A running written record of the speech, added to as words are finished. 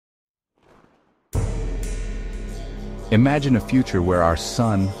Imagine a future where our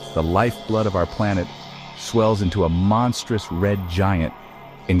sun, the lifeblood of our planet, swells into a monstrous red giant,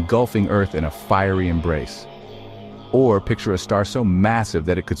 engulfing Earth in a fiery embrace. Or picture a star so massive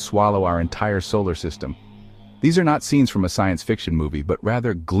that it could swallow our entire solar system. These are not scenes from a science fiction movie, but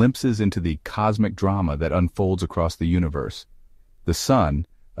rather glimpses into the cosmic drama that unfolds across the universe. The sun,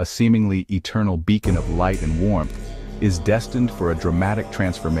 a seemingly eternal beacon of light and warmth, is destined for a dramatic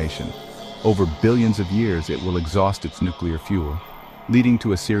transformation. Over billions of years, it will exhaust its nuclear fuel, leading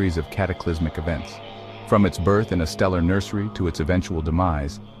to a series of cataclysmic events. From its birth in a stellar nursery to its eventual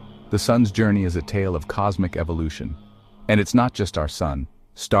demise, the sun's journey is a tale of cosmic evolution. And it's not just our sun.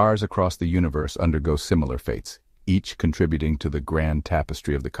 Stars across the universe undergo similar fates, each contributing to the grand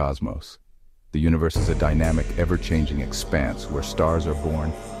tapestry of the cosmos. The universe is a dynamic, ever-changing expanse where stars are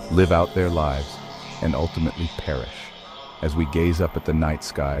born, live out their lives, and ultimately perish. As we gaze up at the night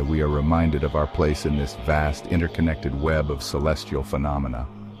sky, we are reminded of our place in this vast, interconnected web of celestial phenomena.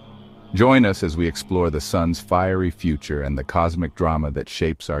 Join us as we explore the sun's fiery future and the cosmic drama that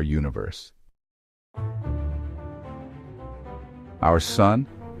shapes our universe. Our sun,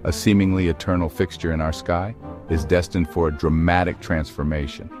 a seemingly eternal fixture in our sky, is destined for a dramatic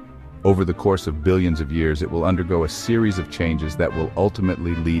transformation. Over the course of billions of years, it will undergo a series of changes that will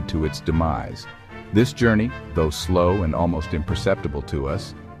ultimately lead to its demise. This journey, though slow and almost imperceptible to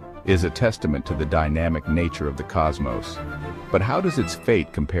us, is a testament to the dynamic nature of the cosmos. But how does its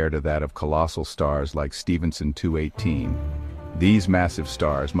fate compare to that of colossal stars like Stephenson 218? These massive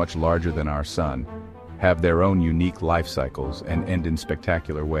stars, much larger than our sun, have their own unique life cycles and end in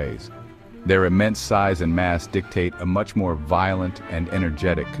spectacular ways. Their immense size and mass dictate a much more violent and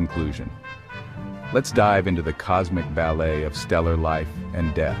energetic conclusion. Let's dive into the cosmic ballet of stellar life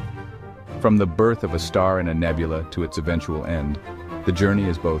and death. From the birth of a star in a nebula to its eventual end, the journey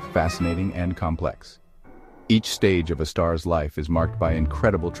is both fascinating and complex. Each stage of a star's life is marked by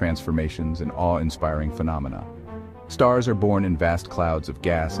incredible transformations and awe-inspiring phenomena. Stars are born in vast clouds of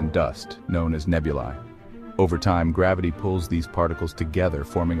gas and dust, known as nebulae. Over time, gravity pulls these particles together,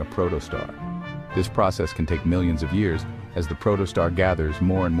 forming a protostar. This process can take millions of years as the protostar gathers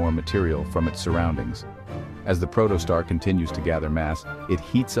more and more material from its surroundings. As the protostar continues to gather mass, it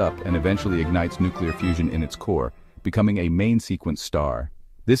heats up and eventually ignites nuclear fusion in its core, becoming a main sequence star.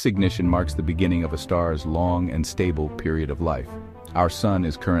 This ignition marks the beginning of a star's long and stable period of life. Our sun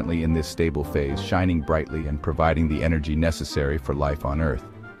is currently in this stable phase, shining brightly and providing the energy necessary for life on Earth.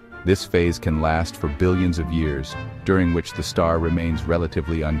 This phase can last for billions of years, during which the star remains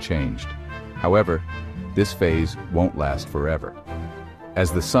relatively unchanged. However, this phase won't last forever.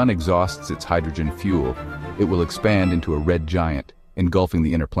 As the sun exhausts its hydrogen fuel, it will expand into a red giant, engulfing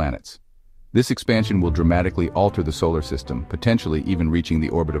the inner planets. This expansion will dramatically alter the solar system, potentially even reaching the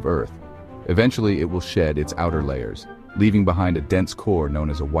orbit of Earth. Eventually, it will shed its outer layers, leaving behind a dense core known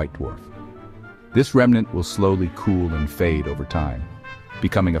as a white dwarf. This remnant will slowly cool and fade over time,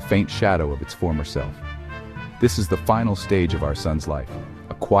 becoming a faint shadow of its former self. This is the final stage of our sun's life,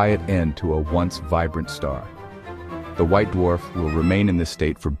 a quiet end to a once vibrant star. The white dwarf will remain in this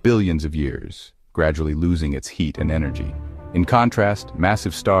state for billions of years, gradually losing its heat and energy. In contrast,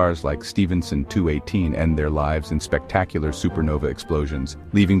 massive stars like Stephenson 218 end their lives in spectacular supernova explosions,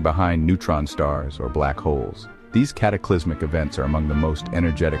 leaving behind neutron stars or black holes. These cataclysmic events are among the most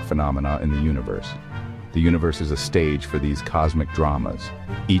energetic phenomena in the universe. The universe is a stage for these cosmic dramas,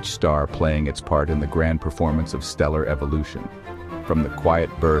 each star playing its part in the grand performance of stellar evolution. From the quiet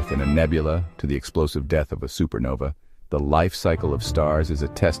birth in a nebula to the explosive death of a supernova, the life cycle of stars is a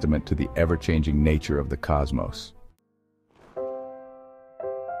testament to the ever-changing nature of the cosmos.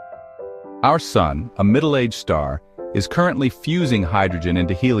 Our sun, a middle-aged star, is currently fusing hydrogen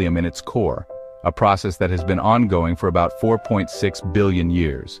into helium in its core, a process that has been ongoing for about 4.6 billion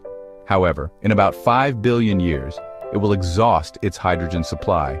years. However, in about 5 billion years, it will exhaust its hydrogen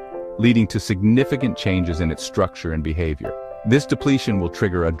supply, leading to significant changes in its structure and behavior. This depletion will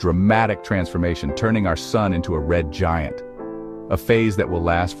trigger a dramatic transformation, turning our sun into a red giant, a phase that will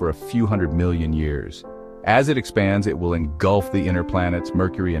last for a few 100 million years. As it expands, it will engulf the inner planets,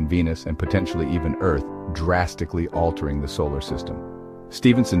 Mercury and Venus, and potentially even Earth, drastically altering the solar system.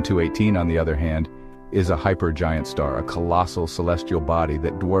 Stephenson 218, on the other hand, is a hypergiant star, a colossal celestial body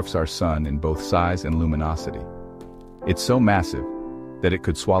that dwarfs our sun in both size and luminosity. It's so massive that it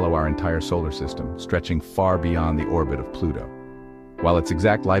could swallow our entire solar system, stretching far beyond the orbit of Pluto. While its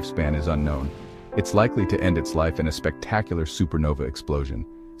exact lifespan is unknown, it's likely to end its life in a spectacular supernova explosion,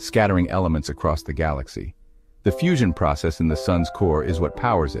 scattering elements across the galaxy. The fusion process in the sun's core is what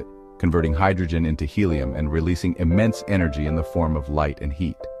powers it, converting hydrogen into helium and releasing immense energy in the form of light and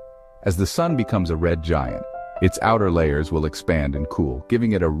heat. As the sun becomes a red giant, Its outer layers will expand and cool,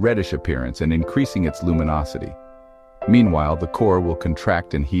 giving it a reddish appearance and increasing its luminosity. Meanwhile, the core will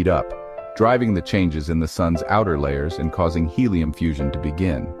contract and heat up, driving the changes in the sun's outer layers and causing helium fusion to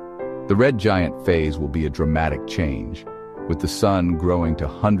begin. The red giant phase will be a dramatic change, with the sun growing to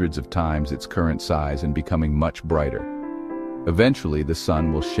hundreds of times its current size and becoming much brighter. Eventually, the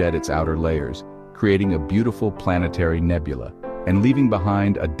sun will shed its outer layers, creating a beautiful planetary nebula, and leaving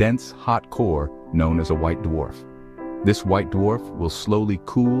behind a dense, hot core known as a white dwarf. This white dwarf will slowly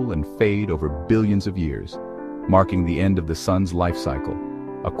cool and fade over billions of years, marking the end of the sun's life cycle,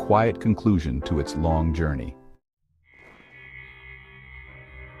 a quiet conclusion to its long journey.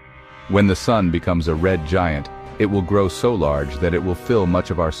 When the sun becomes a red giant, it will grow so large that it will fill much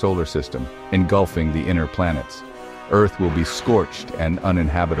of our solar system, engulfing the inner planets. Earth will be scorched and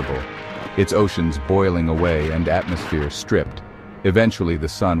uninhabitable, its oceans boiling away and atmosphere stripped. Eventually, the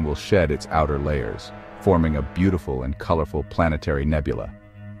sun will shed its outer layers, forming a beautiful and colorful planetary nebula.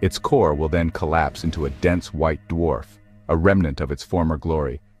 Its core will then collapse into a dense white dwarf, a remnant of its former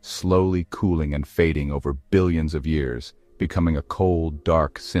glory, slowly cooling and fading over billions of years, becoming a cold,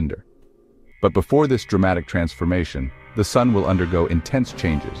 dark cinder. But before this dramatic transformation, the sun will undergo intense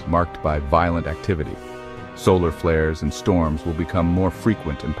changes marked by violent activity. Solar flares and storms will become more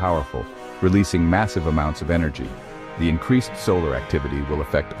frequent and powerful, releasing massive amounts of energy. The increased solar activity will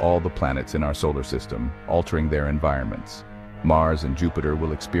affect all the planets in our solar system, altering their environments. Mars and Jupiter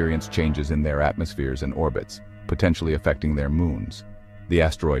will experience changes in their atmospheres and orbits, potentially affecting their moons. The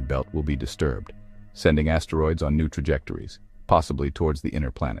asteroid belt will be disturbed, sending asteroids on new trajectories, possibly towards the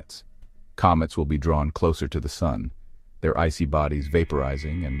inner planets. Comets will be drawn closer to the sun, their icy bodies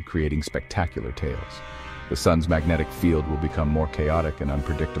vaporizing and creating spectacular tails. The sun's magnetic field will become more chaotic and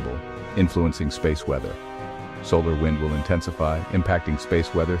unpredictable, influencing space weather. Solar wind will intensify, impacting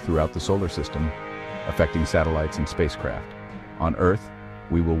space weather throughout the solar system, affecting satellites and spacecraft. On Earth,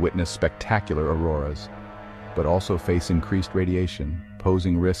 we will witness spectacular auroras, but also face increased radiation,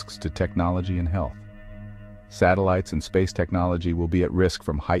 posing risks to technology and health. Satellites and space technology will be at risk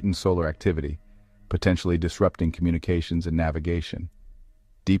from heightened solar activity, potentially disrupting communications and navigation.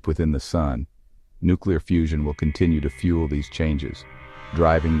 Deep within the sun, nuclear fusion will continue to fuel these changes,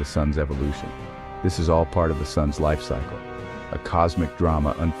 driving the sun's evolution. This is all part of the sun's life cycle, a cosmic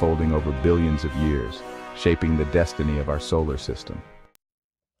drama unfolding over billions of years, shaping the destiny of our solar system.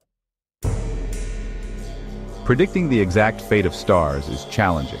 Predicting the exact fate of stars is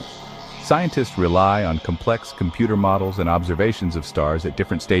challenging. Scientists rely on complex computer models and observations of stars at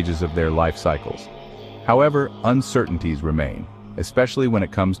different stages of their life cycles. However, uncertainties remain, especially when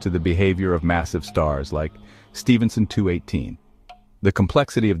it comes to the behavior of massive stars like Stephenson 218. The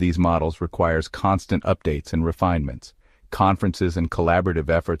complexity of these models requires constant updates and refinements. Conferences and collaborative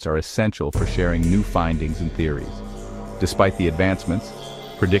efforts are essential for sharing new findings and theories. Despite the advancements,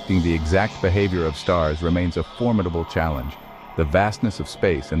 predicting the exact behavior of stars remains a formidable challenge. The vastness of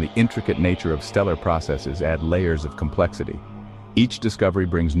space and the intricate nature of stellar processes add layers of complexity. Each discovery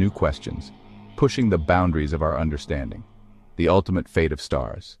brings new questions, pushing the boundaries of our understanding. The ultimate fate of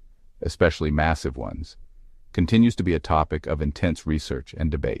stars, especially massive ones, continues to be a topic of intense research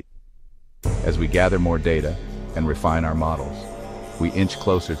and debate. As we gather more data and refine our models, we inch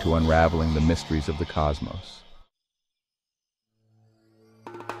closer to unraveling the mysteries of the cosmos.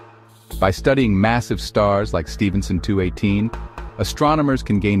 By studying massive stars like Stephenson 218, astronomers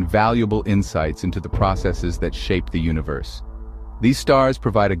can gain valuable insights into the processes that shape the universe. These stars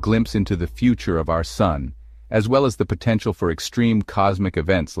provide a glimpse into the future of our sun, as well as the potential for extreme cosmic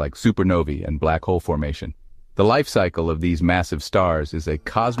events like supernovae and black hole formation. The life cycle of these massive stars is a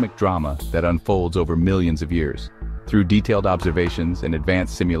cosmic drama that unfolds over millions of years. Through detailed observations and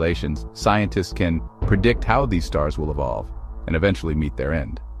advanced simulations, scientists can predict how these stars will evolve and eventually meet their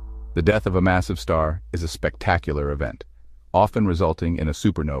end. The death of a massive star is a spectacular event, often resulting in a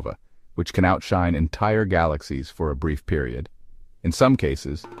supernova, which can outshine entire galaxies for a brief period. In some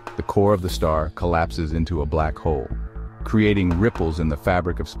cases, the core of the star collapses into a black hole, creating ripples in the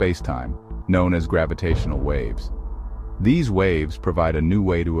fabric of space-time, known as gravitational waves. These waves provide a new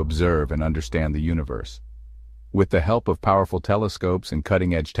way to observe and understand the universe. With the help of powerful telescopes and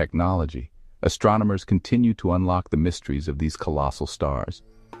cutting-edge technology, astronomers continue to unlock the mysteries of these colossal stars,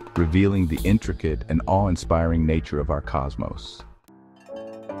 revealing the intricate and awe-inspiring nature of our cosmos.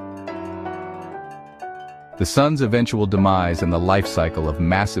 The sun's eventual demise and the life cycle of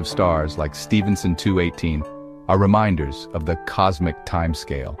massive stars like Stephenson 218 are reminders of the cosmic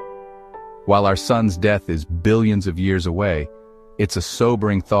timescale. While our sun's death is billions of years away, it's a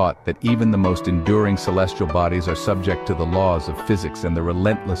sobering thought that even the most enduring celestial bodies are subject to the laws of physics and the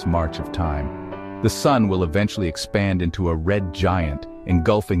relentless march of time. The Sun will eventually expand into a red giant,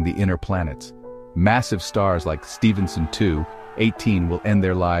 engulfing the inner planets. Massive stars like Stephenson 2.18 will end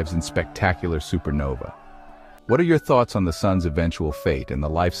their lives in spectacular supernova. What are your thoughts on the Sun's eventual fate and the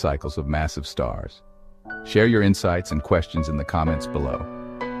life cycles of massive stars? Share your insights and questions in the comments below.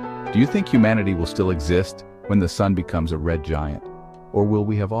 Do you think humanity will still exist when the Sun becomes a red giant? Or will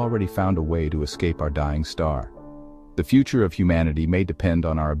we have already found a way to escape our dying star? The future of humanity may depend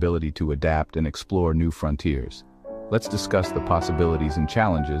on our ability to adapt and explore new frontiers. Let's discuss the possibilities and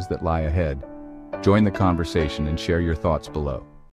challenges that lie ahead. Join the conversation and share your thoughts below.